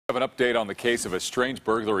Have an update on the case of a strange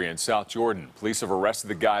burglary in South Jordan. Police have arrested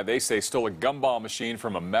the guy they say stole a gumball machine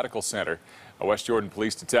from a medical center. A West Jordan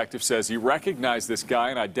police detective says he recognized this guy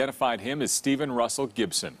and identified him as Stephen Russell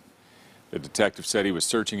Gibson. The detective said he was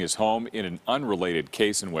searching his home in an unrelated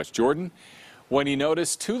case in West Jordan when he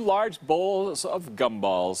noticed two large bowls of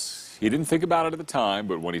gumballs. He didn't think about it at the time,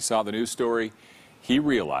 but when he saw the news story, he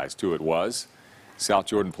realized who it was. South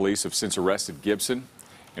Jordan police have since arrested Gibson,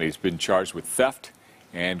 and he's been charged with theft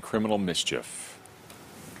and criminal mischief.